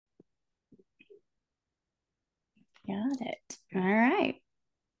Got it. All right.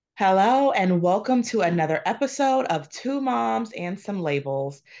 Hello, and welcome to another episode of Two Moms and Some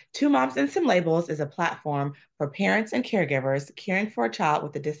Labels. Two Moms and Some Labels is a platform for parents and caregivers caring for a child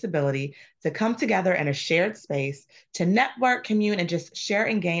with a disability to come together in a shared space to network, commune, and just share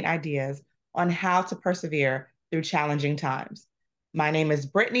and gain ideas on how to persevere through challenging times. My name is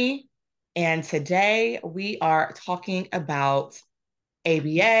Brittany, and today we are talking about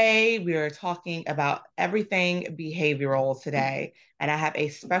ABA. We are talking about everything behavioral today. And I have a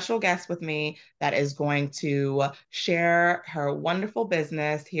special guest with me that is going to share her wonderful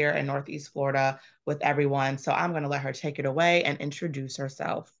business here in Northeast Florida with everyone. So I'm going to let her take it away and introduce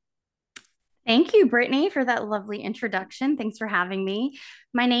herself. Thank you, Brittany, for that lovely introduction. Thanks for having me.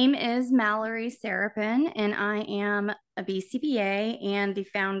 My name is Mallory Serapin, and I am a BCBA and the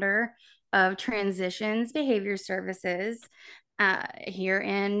founder of Transitions Behavior Services here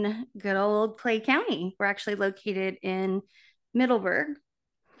in good old Clay County. We're actually located in Middleburg,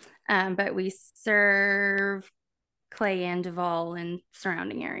 but we serve Clay and Duval and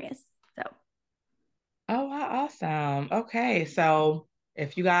surrounding areas. So, Oh, wow, awesome. Okay, so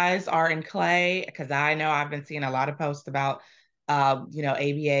if you guys are in Clay, because I know I've been seeing a lot of posts about,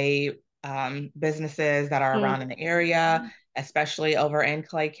 ABA businesses that are around in the area, especially over in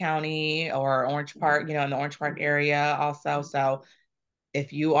Clay County or Orange Park, in the Orange Park area also. So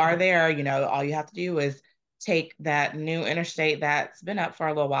if you are there, all you have to do is take that new interstate that's been up for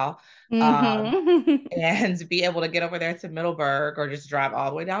a little while, um, mm-hmm. and be able to get over there to Middleburg or just drive all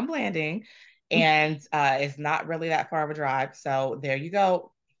the way down Blanding. And it's not really that far of a drive. So there you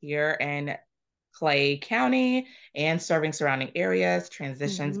go, here in Clay County and serving surrounding areas,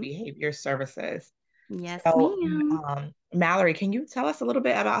 Transitions Mm-hmm. Behavior Services. Yes, So, ma'am. Mallory, can you tell us a little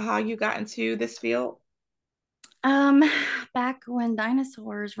bit about how you got into this field? Um, Back when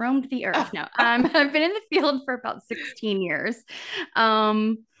dinosaurs roamed the earth. No, I've been in the field for about 16 years.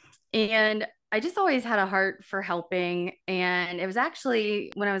 Um, and I just always had a heart for helping. And it was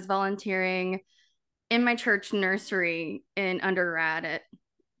actually when I was volunteering in my church nursery in undergrad at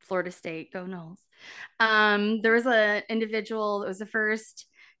Florida State, go Noles. There was an individual that was the first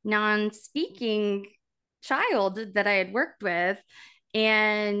non-speaking child that I had worked with,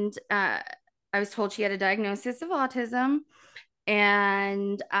 and I was told she had a diagnosis of autism,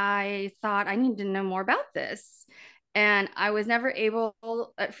 and I thought I need to know more about this. And I was never able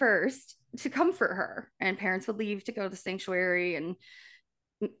at first to comfort her, and parents would leave to go to the sanctuary, and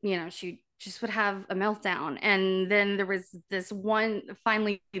she just would have a meltdown. And then there was this one,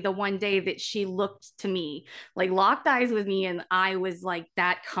 finally, the one day that she looked to me, like locked eyes with me, and I was like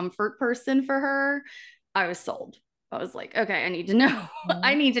that comfort person for her. I was sold. I was like, okay, I need to know.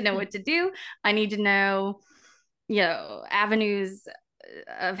 I need to know what to do. I need to know, avenues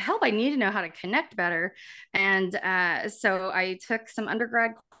of help. I need to know how to connect better. And so I took some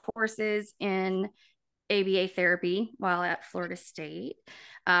undergrad courses in ABA therapy while at Florida State.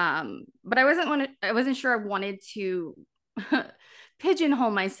 But I wasn't sure I wanted to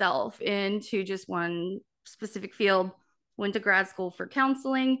pigeonhole myself into just one specific field. Went to grad school for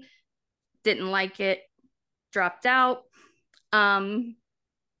counseling, didn't like it, dropped out. Um,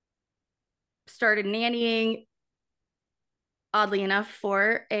 Started nannying, oddly enough,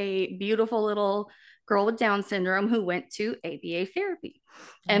 for a beautiful little girl with Down syndrome who went to ABA therapy.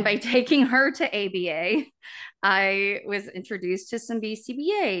 And by taking her to ABA, I was introduced to some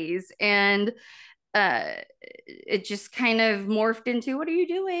BCBAs, and it just kind of morphed into, what are you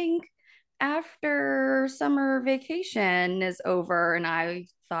doing after summer vacation is over? And I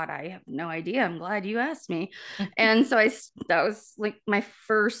thought, I have no idea. I'm glad you asked me. And so that was like my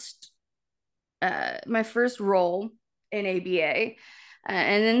first role in ABA.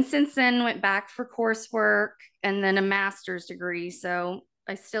 And then since then went back for coursework and then a master's degree. So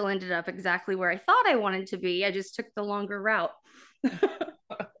I still ended up exactly where I thought I wanted to be. I just took the longer route.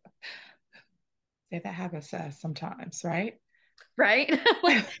 Say that happens to us sometimes, right? Right?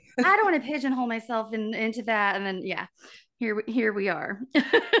 Like, I don't want to pigeonhole myself into that. And then, yeah, here we are.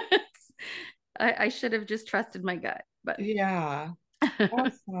 I should have just trusted my gut, but Yeah,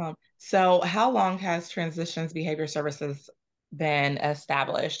 awesome. So, how long has Transitions Behavior Services been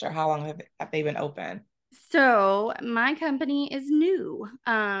established, or how long have they been open? so my company is new.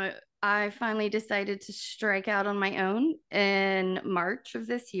 I finally decided to strike out on my own in March of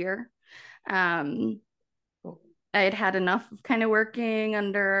this year. Um, Cool. I had had enough of kind of working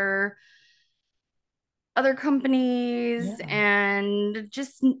under other companies, Yeah. and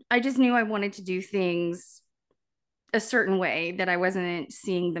I just knew I wanted to do things a certain way that I wasn't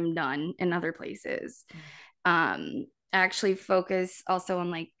seeing them done in other places. I actually focus also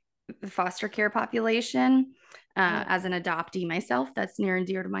on like the foster care population. Yeah. As an adoptee myself, that's near and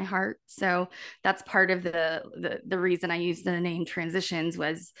dear to my heart. So that's part of the reason I used the name transitions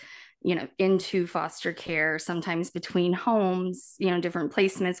was, into foster care, sometimes between homes, different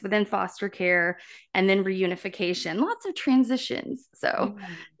placements within foster care, and then reunification. Lots of transitions. So,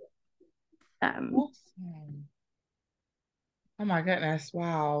 Yeah. um, Awesome. Oh my goodness.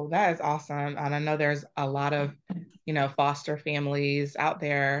 Wow. That is awesome. And I know there's a lot of, foster families out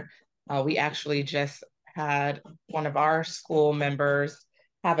there. We actually just had one of our school members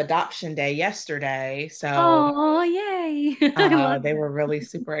have adoption day yesterday. So oh, yay! I love they that. were really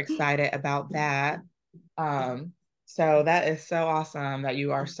super excited about that. Um, so that is so awesome that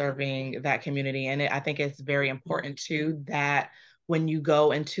you are serving that community. And I think it's very important too that when you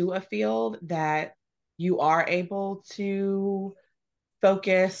go into a field that you are able to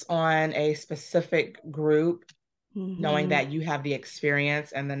focus on a specific group, knowing Mm-hmm. that you have the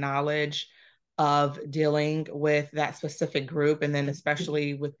experience and the knowledge of dealing with that specific group. And then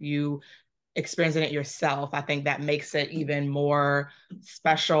especially with you experiencing it yourself, I think that makes it even more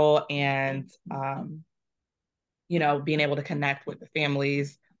special and, being able to connect with the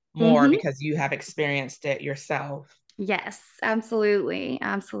families more Mm-hmm. because you have experienced it yourself. Yes, absolutely.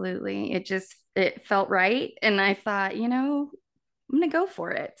 Absolutely. It felt right. And I thought, I'm going to go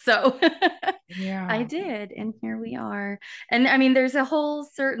for it. So I Yeah. did. And here we are. And I mean, there's a whole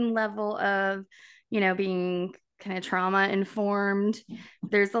certain level of, being kind of trauma informed.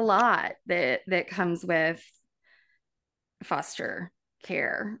 There's a lot that comes with foster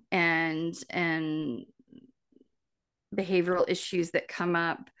care and behavioral issues that come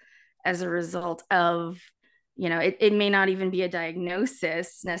up as a result of, it may not even be a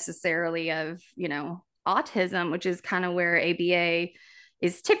diagnosis necessarily of, autism, which is kind of where ABA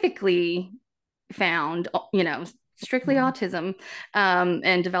is typically found, strictly autism,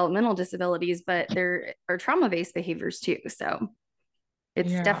 and developmental disabilities, but there are trauma-based behaviors too. So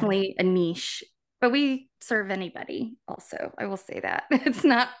it's Yeah. definitely a niche, but we serve anybody also. I will say that. It's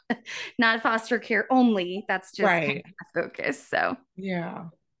not foster care only. That's just kind Right. of the focus. So Yeah.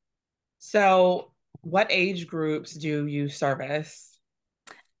 So, what age groups do you service?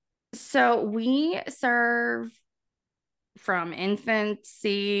 we serve from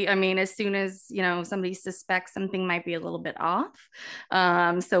infancy. I mean, as soon as, somebody suspects something might be a little bit off.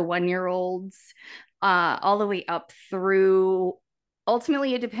 So 1 year olds, all the way up through,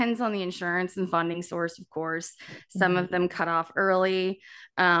 ultimately it depends on the insurance and funding source, of course. Some Mhm. of them cut off early.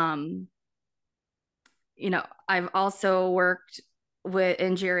 Um, I've also worked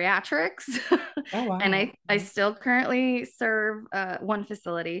in geriatrics, Oh, and wow. I still currently serve one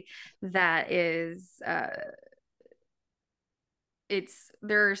facility that is it's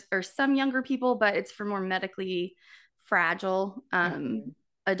there are some younger people, but it's for more medically fragile Okay.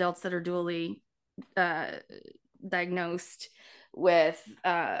 adults that are dually uh, diagnosed with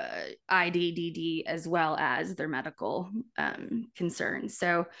IDDD as well as their medical concerns.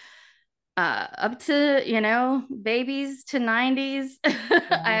 So up to, babies to 90s.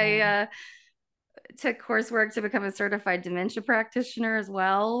 I Wow. took coursework to become a certified dementia practitioner as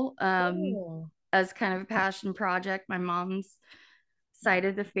well, Cool. as kind of a passion project. My mom's side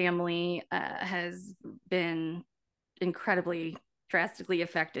of the family has been incredibly drastically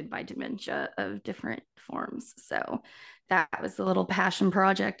affected by dementia of different forms. So that was a little passion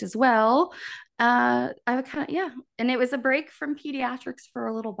project as well. I would kind of, yeah, and it was a break from pediatrics for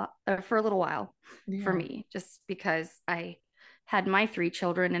a little while for Yeah. me, just because I had my 3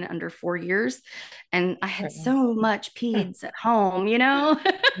 children in under 4 years, and I had Goodness. so much peds at home.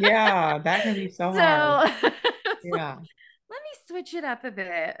 Yeah, that can be so hard. So it's like, Yeah. let me switch it up a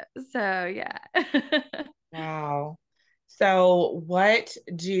bit. So yeah. Wow. So, what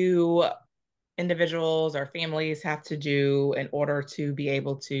do individuals or families have to do in order to be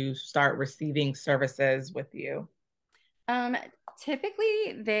able to start receiving services with you? Um,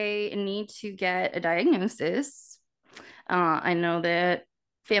 Typically they need to get a diagnosis. I know that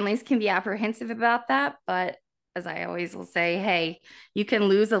families can be apprehensive about that, but as I always will say, hey, you can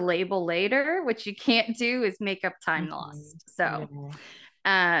lose a label later. What you can't do is make up time Mhm. lost. So,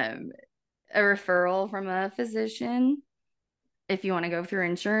 Yeah. um, a referral from a physician if you want to go through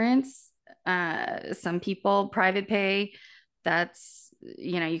insurance. Some people private pay. That's,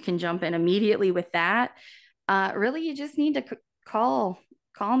 you can jump in immediately with that. Really, you just need to call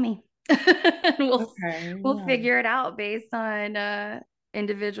me, and Okay. we'll Yeah. figure it out based on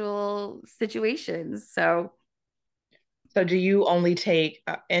individual situations. So So, do you only take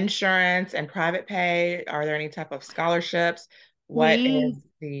insurance and private pay? Are there any type of scholarships? What we is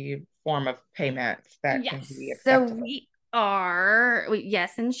the form of payments that can yes, be so acceptable?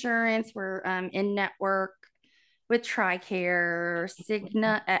 Yes, insurance. We're in network with TRICARE,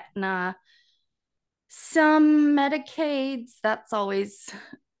 Cigna, Aetna, some Medicaids. That's always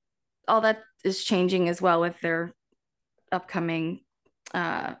all that is changing as well with their upcoming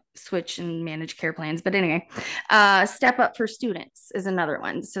switch and managed care plans. But anyway, Step Up for Students is another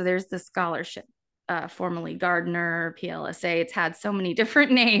one. So there's the scholarship, formerly Gardner, PLSA. It's had so many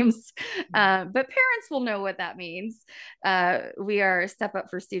different names, but parents will know what that means. We are Step Up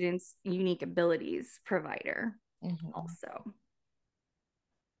for Students unique abilities provider also.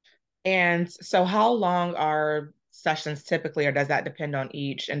 And so how long are sessions typically, or does that depend on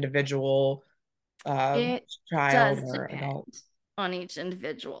each individual It child does or depend adult? on each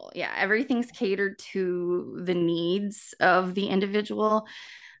individual. Yeah, everything's catered to the needs of the individual.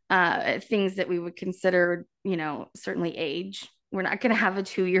 Things that we would consider, certainly age. We're not going to have a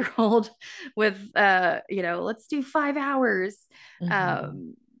 2 year old with, let's do 5 hours,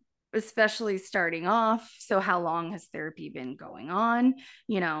 Mhm. especially starting off. So, how long has therapy been going on?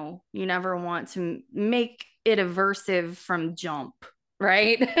 You never want to make it aversive from jump,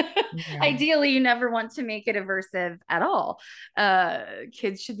 right? Yeah. Ideally, you never want to make it aversive at all.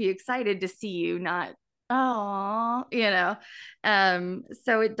 Kids should be excited to see you, not oh,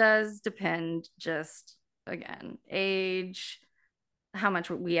 so it does depend, just again, age, how much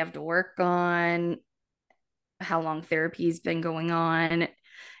we have to work on, how long therapy's been going on.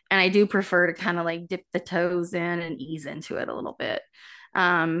 And I do prefer to kind of like dip the toes in and ease into it a little bit.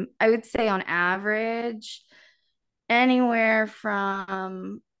 I would say on average, anywhere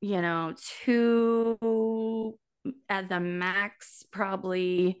from, two at the max,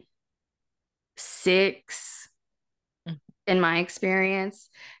 probably six in my experience,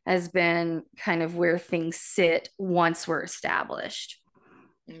 has been kind of where things sit once we're established.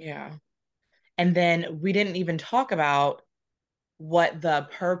 Yeah. And then we didn't even talk about what the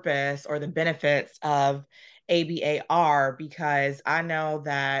purpose or the benefits of ABA are, because I know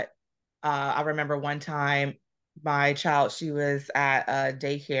that I remember one time my child, she was at a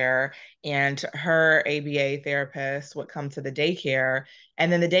daycare, and her ABA therapist would come to the daycare,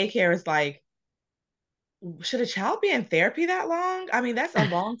 and then the daycare is like, should a child be in therapy that long? I mean, that's a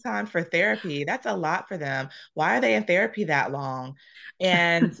long time for therapy. That's a lot for them. Why are they in therapy that long?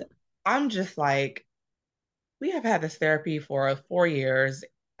 And I'm just like, we have had this therapy for 4 years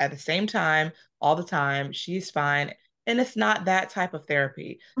at the same time, all the time. She's fine. And it's not that type of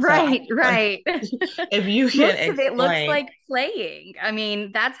therapy. So I Right, right. if you can Most of it looks explain. like playing. I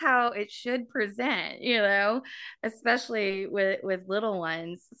mean, that's how it should present, especially with little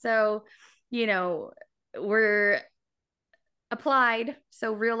ones. So, you know, we're applied,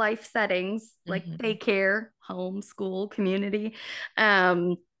 so real life settings like Mhm. daycare, home, school, community.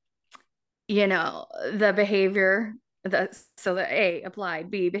 Um, the behavior, the A,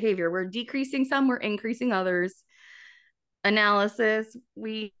 applied, B, behavior, we're decreasing some, we're increasing others. Analysis,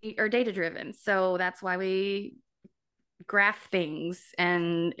 we are data driven, so that's why we graph things,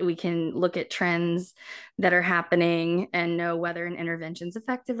 and we can look at trends that are happening and know whether an intervention is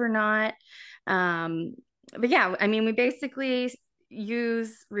effective or not. But yeah, I mean, we basically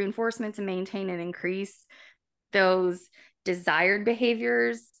use reinforcement to maintain and increase those desired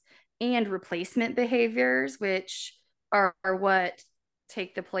behaviors and replacement behaviors, which are what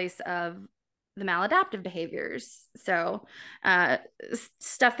take the place of the maladaptive behaviors. So,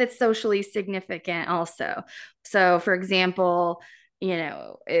 stuff that's socially significant, also. So, for example,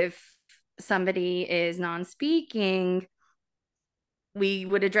 if somebody is non speaking, we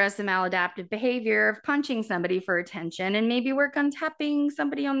would address the maladaptive behavior of punching somebody for attention and maybe work on tapping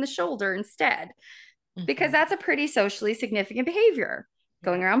somebody on the shoulder instead, because Mhm. that's a pretty socially significant behavior, Yeah.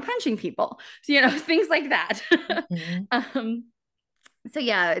 going around punching people. So, things like that. Mhm. um, so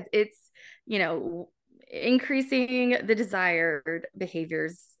yeah, it's you know increasing the desired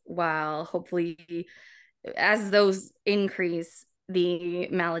behaviors while hopefully, as those increase, the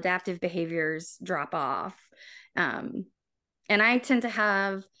maladaptive behaviors drop off. um, and I tend to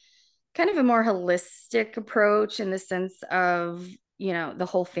have kind of a more holistic approach in the sense of, the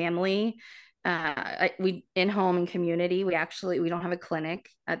whole family. We in home and community, we don't have a clinic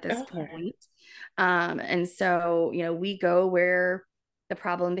at this Okay. point. And so, we go where the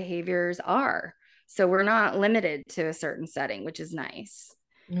problem behaviors are. So we're not limited to a certain setting, which is nice.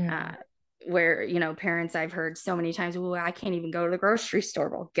 Yeah. Uh, where, parents, I've heard so many times, well, I can't even go to the grocery store.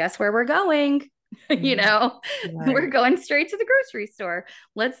 Well, guess where we're going? you Yeah. know, we're Right. going straight to the grocery store.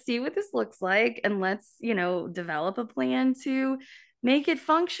 Let's see what this looks like, and let's, develop a plan to make it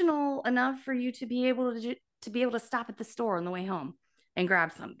functional enough for you to be able to stop at the store on the way home. and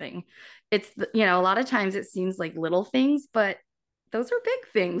grab something. It's, a lot of times it seems like little things, but those are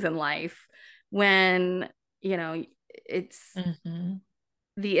big things in life when, it's Mm-hmm.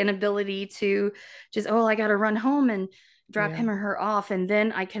 the inability to just, oh, I got to run home and drop Yeah. him or her off, and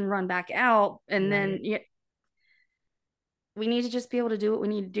then I can run back out. And then Right. we need to just be able to do what we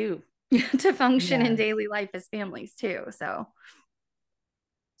need to do to function in Yeah. daily life as families too. So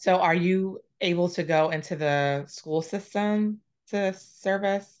are you able to go into the school system to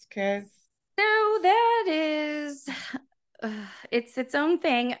service kids? So that is it's its own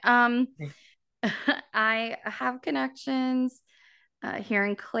thing. I have connections here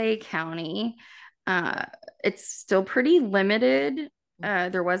in Clay County. Uh, it's still pretty limited.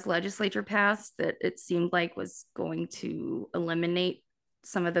 There was legislature passed that it seemed like was going to eliminate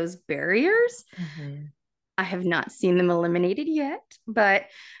some of those barriers. Mm-hmm. I have not seen them eliminated yet, but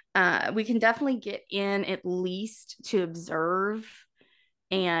we can definitely get in at least to observe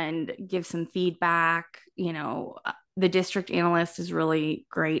and give some feedback. The district analyst is really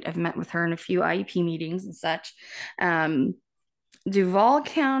great. I've met with her in a few IEP meetings and such. Um, Duval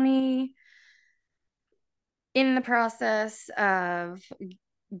County, in the process of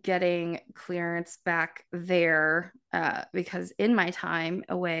getting clearance back there, because in my time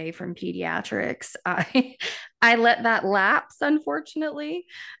away from pediatrics, I let that lapse, unfortunately.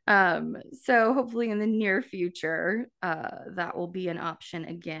 So hopefully in the near future, that will be an option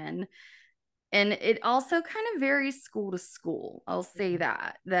again. And it also kind of varies school to school. I'll say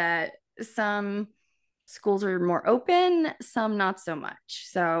that some schools are more open, some not so much.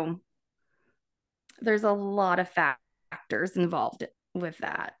 So there's a lot of factors involved with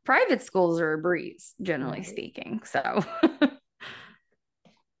that. Private schools are a breeze, generally Right. speaking. So,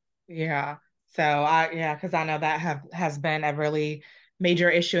 Yeah. So yeah, because I know that has been a really major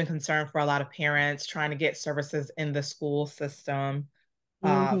issue and concern for a lot of parents trying to get services in the school system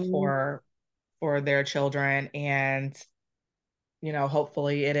mm-hmm. for their children. And,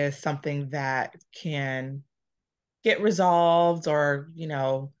 hopefully it is something that can get resolved or,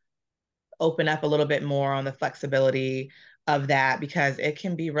 open up a little bit more on the flexibility of that because it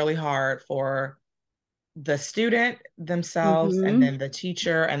can be really hard for the student themselves and Mm-hmm. then the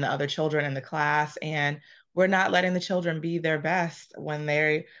teacher and the other children in the class. And we're not letting the children be their best when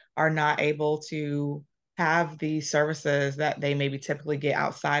they are not able to have the services that they maybe typically get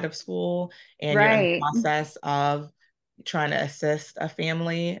outside of school. And you're in the Right. process of trying to assist a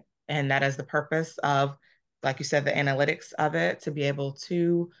family. And that is the purpose of, like you said, the analytics of it to be able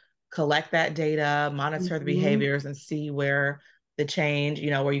to collect that data, monitor the Mm-hmm. behaviors, and see where the change,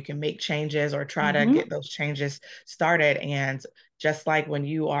 where you can make changes or try to Mm-hmm. get those changes started. And just like when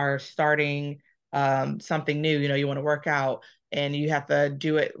you are starting something new, you want to work out and you have to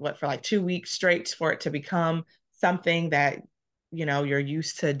do it for like 2 weeks straight for it to become something that you're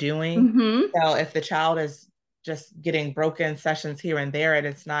used to doing. Mm-hmm. So if the child is just getting broken sessions here and there and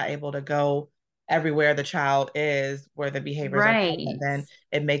it's not able to go everywhere the child is where the behaviors are present, Right. then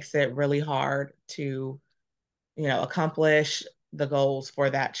it makes it really hard to accomplish the goals for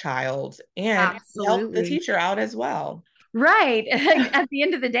that child and help the Absolutely. teacher out as well. Right. At the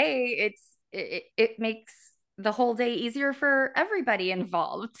end of the day, it makes the whole day easier for everybody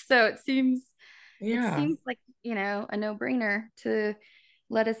involved. So it Yeah. seems like, a no-brainer to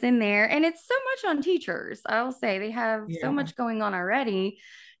let us in there. And it's so much on teachers. I'll say they have so Yeah. much going on already,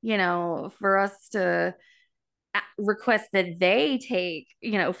 for us to request that they take,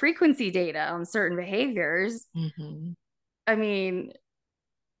 frequency data on certain behaviors. Hmm. I mean,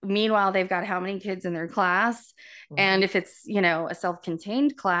 meanwhile, they've got how many kids in their class? And Right. if it's, a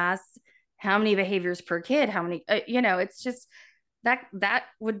self-contained class, how many behaviors per kid? How many, it's just that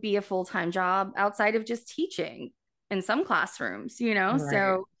would be a full-time job outside of just teaching in some classrooms, Right.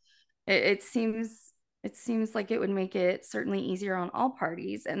 so it seems like it would make it certainly easier on all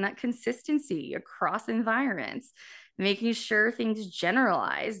parties, and that consistency across environments, making sure things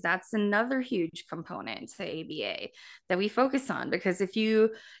generalize, that's another huge component to ABA that we focus on, because if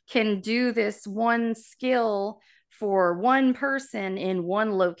you can do this one skill for one person in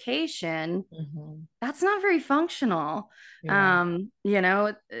one location, Hmm. that's not very functional. Yeah.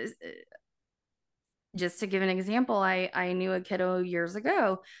 Just to give an example, I knew a kiddo years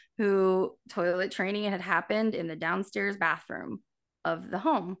ago who toilet training had happened in the downstairs bathroom of the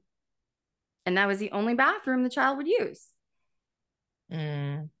home. And that was the only bathroom the child would use.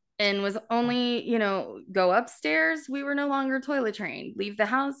 Mm. And was only, go upstairs, we were no longer toilet trained. Leave the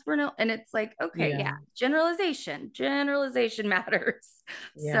house, and it's like, okay, Yeah. yeah, generalization matters.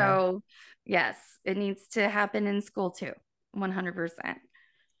 Yeah. So, yes, it needs to happen in school too, 100%.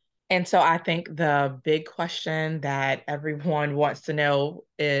 And so I think the big question that everyone wants to know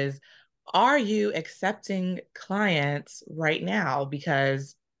is, are you accepting clients right now?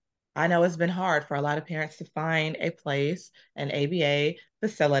 Because I know it's been hard for a lot of parents to find a place, an ABA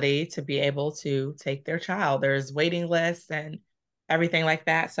facility to be able to take their child. There's waiting lists and everything like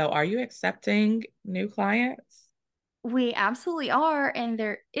that. So are you accepting new clients? We absolutely are, and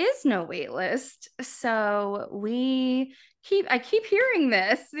there is no wait list. So I keep hearing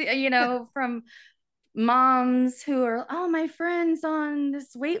this, from moms who are, oh, my friend's on this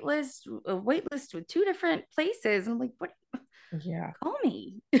wait list with two different places. I'm like, what? Yeah, Call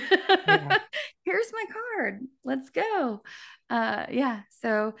me. yeah, Here's my card. Let's go. Yeah.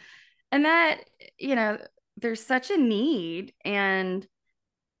 So, and that, you know, there's such a need. And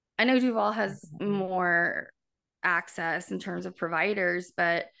I know Duval has definitely. more access in terms of providers,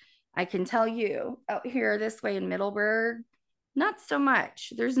 but I can tell you out here this way in Middleburg, not so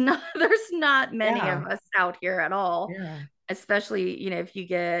much. There's not many Yeah, of us out here at all, yeah. especially, if you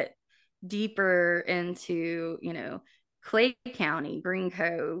get deeper into, Clay County, Green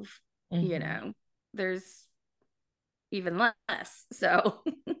Cove, you Hmm. know, there's even less. So,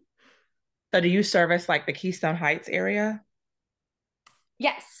 So do you service like the Keystone Heights area?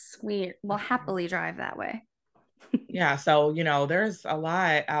 yes, we will Okay. happily drive that way. Yeah, so there's a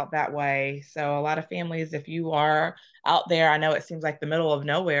lot out that way. So a lot of families, if you are out there, I know it seems like the middle of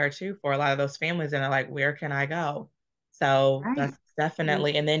nowhere too for a lot of those families, and they're like, where can I go? So Right. that's We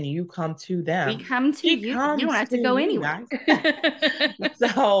definitely, and then you come to we them. come to He you. You don't comes have to to go you anywhere. guys.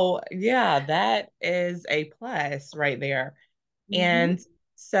 So yeah, that is a plus right there. Mhm. And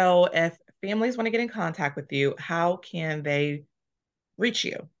so if families want to get in contact with you, how can they reach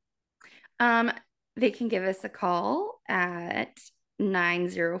you? Um, they can give us a call at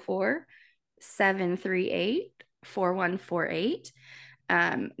 904-738-4148.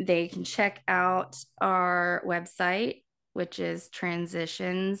 They can check out our website, which is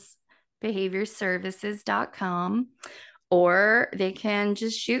transitionsbehaviorservices.com, or they can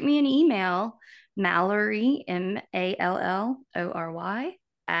just shoot me an email, Mallory, Mallory,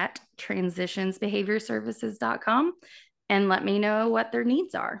 at transitionsbehaviorservices.com, and let me know what their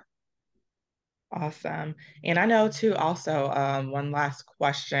needs are. Awesome. And I know too, also, one last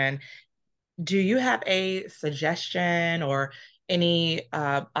question. Do you have a suggestion or any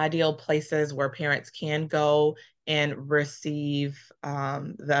ideal places where parents can go and receive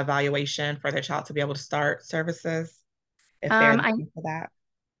the evaluation for their child to be able to start services if they're I looking for that?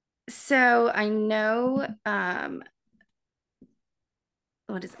 So I know,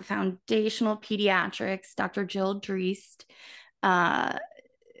 what is it, Foundational Pediatrics, Dr. Jill Dreest. Uh,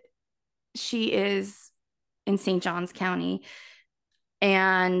 she is in St. Johns County.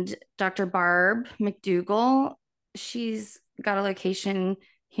 And Dr. Barb McDougall, she's got a location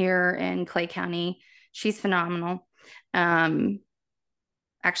here in Clay County. She's phenomenal. Um,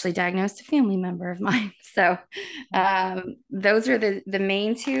 actually diagnosed a family member of mine. So those are the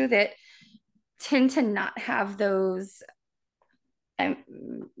main two that tend to not have those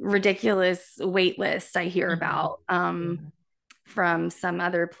ridiculous wait lists I hear Mhm. about Yeah, from some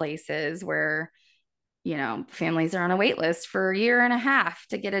other places where families are on a wait list for a year and a half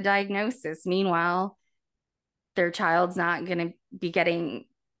to get a diagnosis. Meanwhile, their child's not going to be getting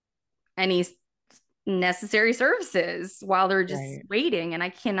any necessary services while they're just right, waiting. And I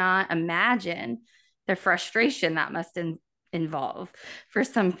cannot imagine the frustration that must involve for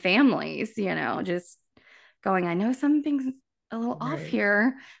some families, just going, I know something's a little off right.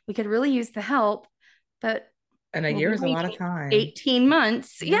 here. We could really use the help, but And a we'll year be is a lot of waiting time. 18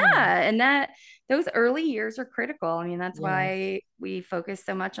 months. Yeah. Yeah, And those early years are critical. I mean, that's yes, why we focus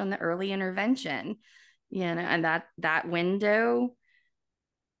so much on the early intervention, and that window,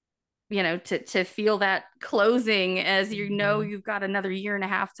 to feel that closing as mhm, you've got another year and a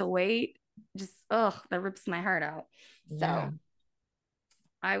half to wait, just, that rips my heart out. yeah. So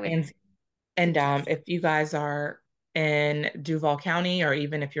I would And And suggest. if you guys are in Duval County, or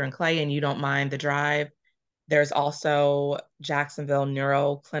even if you're in Clay and you don't mind the drive, there's also Jacksonville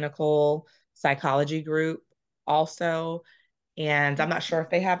Neuroclinical Psychology Group also. And I'm not sure if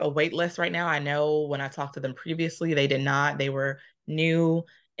they have a wait list right now. I know when I talked to them previously, they did not. They were new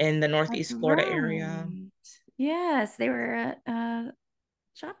in the That's Northeast Florida area. right. Yes, they were at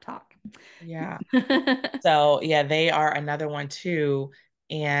Shop Talk. Yeah. So yeah, they are another one too.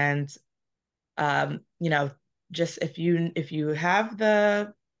 And you know, just if you have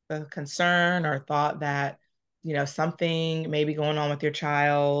the concern or thought that, something may be going on with your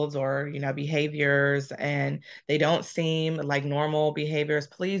child, or, behaviors, and they don't seem like normal behaviors,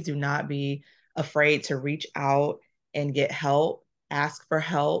 please do not be afraid to reach out and get help, ask for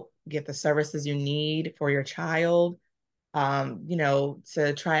help. get the services you need for your child,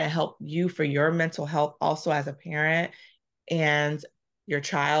 to try and help you for your mental health also as a parent and your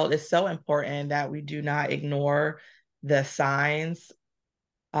child. Is so important that we do not ignore the signs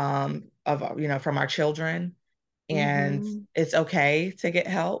from our children. And Mm-hmm. it's okay to get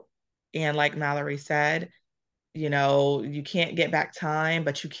help. And like Mallory said, you can't get back time,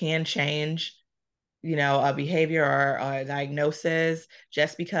 but you can change, a behavior or a diagnosis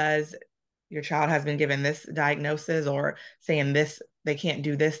just because your child has been given this diagnosis or saying this, they can't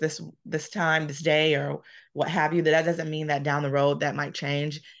do this time, this day, or what have you. That doesn't mean that down the road that might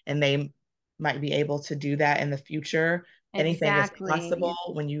change and they might be able to do that in the future. Anything is possible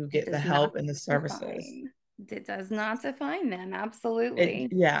Exactly. when you It get the does not help and the services. define. It does not define them. Absolutely.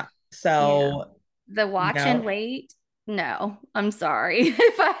 Yeah. Yeah. So, The you watch and know, wait. No, I'm sorry.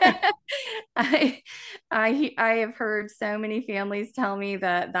 If I have heard so many families tell me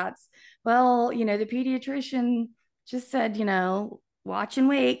that that's, well, the pediatrician just said, watch and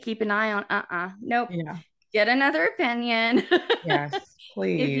wait, keep an eye on, nope, yeah. get another opinion. Yes, If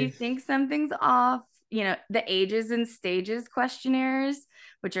you please. think something's off, the ages and stages questionnaires,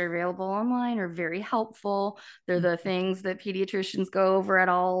 which are available online, are very helpful. They're the things that pediatricians go over at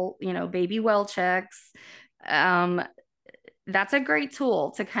all, baby well checks. Um, that's a great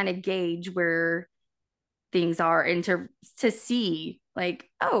tool to kind of gauge where things are and to see like,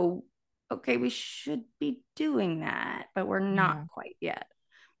 oh, okay, we should be doing that, but we're not Yeah. quite yet.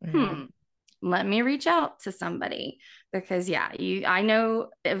 Yeah. Hmm, let me reach out to somebody because yeah, I know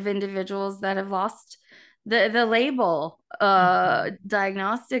of individuals that have lost the label Mhm.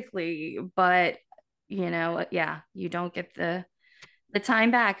 diagnostically, but yeah, you don't get the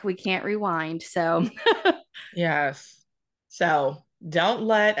time back. We can't rewind. So Yes. So don't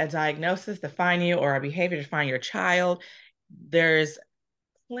let a diagnosis define you or a behavior define your child. There's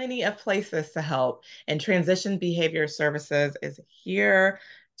plenty of places to help, and Transition Behavior Services is here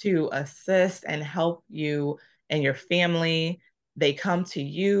to assist and help you and your family. They come to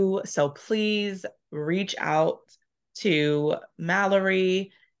you. So please reach out to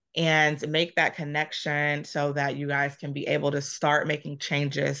Mallory and make that connection so that you guys can be able to start making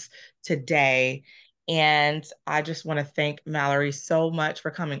changes today. And I just want to thank Mallory so much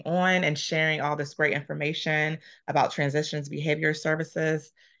for coming on and sharing all this great information about Transitions Behavior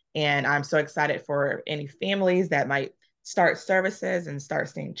Services. And I'm so excited for any families that might start services and start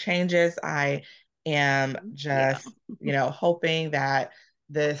seeing changes. I am yeah. just, hoping that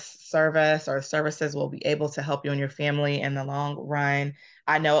this service or services will be able to help you and your family in the long run.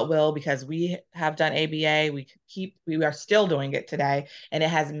 I know it will because we have done ABA. We are still doing it today, and it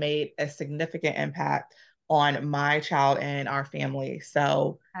has made a significant impact on my child and our family.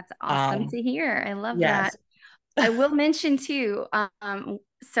 So, That's awesome um, to hear. I love that. yes. I will mention too,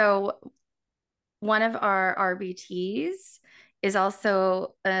 so one of our RBTs is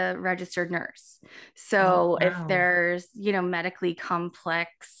also a registered nurse. Oh, So if wow. there's, medically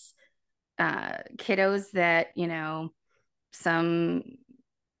complex kiddos that, some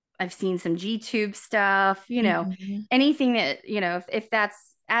I've seen some G tube stuff, Mhm. anything that, if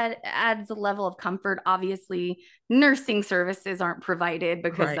that's adds a level of comfort. Obviously, nursing services aren't provided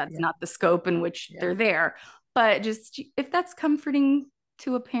because Right. that's Yeah. not the scope in which Yeah. they're there. But just if that's comforting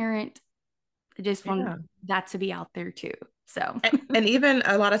to a parent, I just want Yeah. that to be out there too. So, And even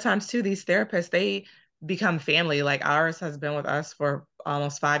a lot of times too, these therapists, they become family. Like ours has been with us for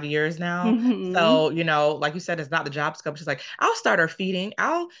almost 5 years now. mhm. So, like you said, it's not the job scope. She's like, I'll start her feeding.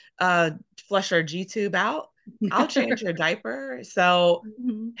 I'll flush her G tube out. I'll change her diaper. So,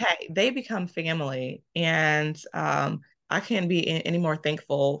 Mhm. hey, they become family. And I can't be any more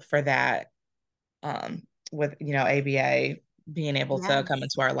thankful for that with, ABA being able to come Yes.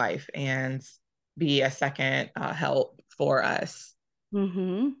 into our life and be a second help for us.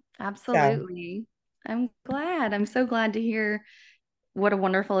 So, Absolutely. I'm glad. I'm so glad to hear what a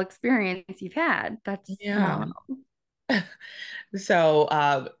wonderful experience you've had. That's yeah. phenomenal.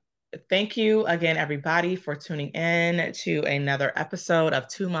 So, thank you again, everybody, for tuning in to another episode of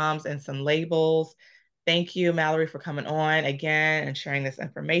Two Moms and Some Labels. Thank you, Mallory, for coming on again and sharing this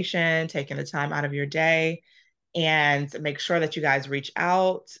information, taking the time out of your day. And make sure that you guys reach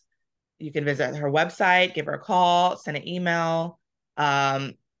out. You can visit her website, give her a call, send an email.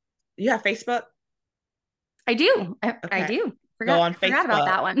 Um, you have Facebook? I do. I Okay. do. Go Forgot on forgot about Facebook.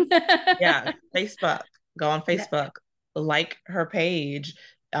 that one. Yeah, Facebook. Go on Yes. Facebook. Like her page.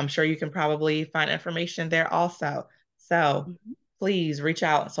 I'm sure you can probably find information there also. So Mhm. please reach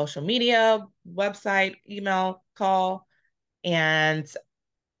out on social media, website, email, call. And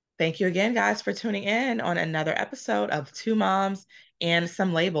thank you again, guys, for tuning in on another episode of Two Moms and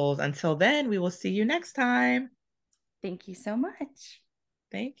some labels. Until then, we will see you next time. Thank you so much.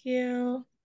 Thank you.